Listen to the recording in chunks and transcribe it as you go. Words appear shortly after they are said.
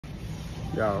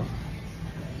Y'all,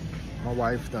 my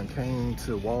wife done came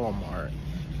to Walmart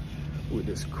with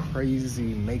this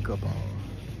crazy makeup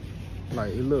on.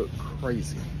 Like, it looked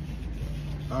crazy.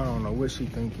 I don't know what she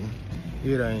thinking.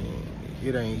 It ain't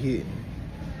hitting.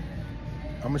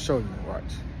 I'm gonna show you, watch.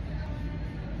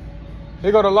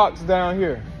 Here go the locks down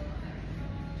here.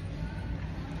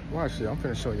 Watch it, I'm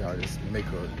finna show y'all this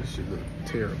makeup. This shit look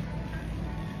terrible.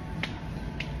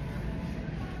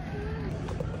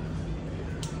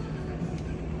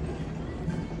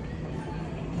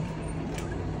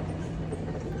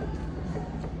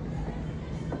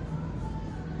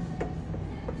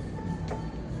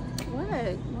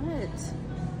 What?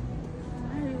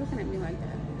 Why are you looking at me like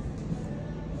that?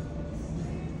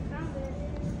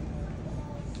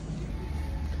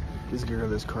 This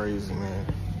girl is crazy, man.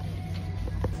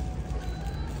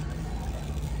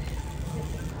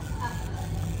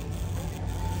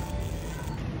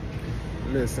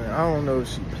 Listen, I don't know if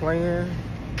she playing.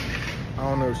 I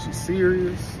don't know if she's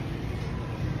serious.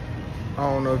 I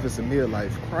don't know if it's a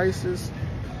midlife crisis.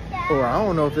 Or I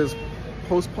don't know if it's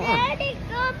postpartum. Daddy,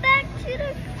 go back to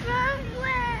the front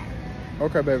way.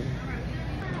 Okay, baby.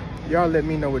 Y'all let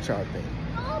me know what y'all think.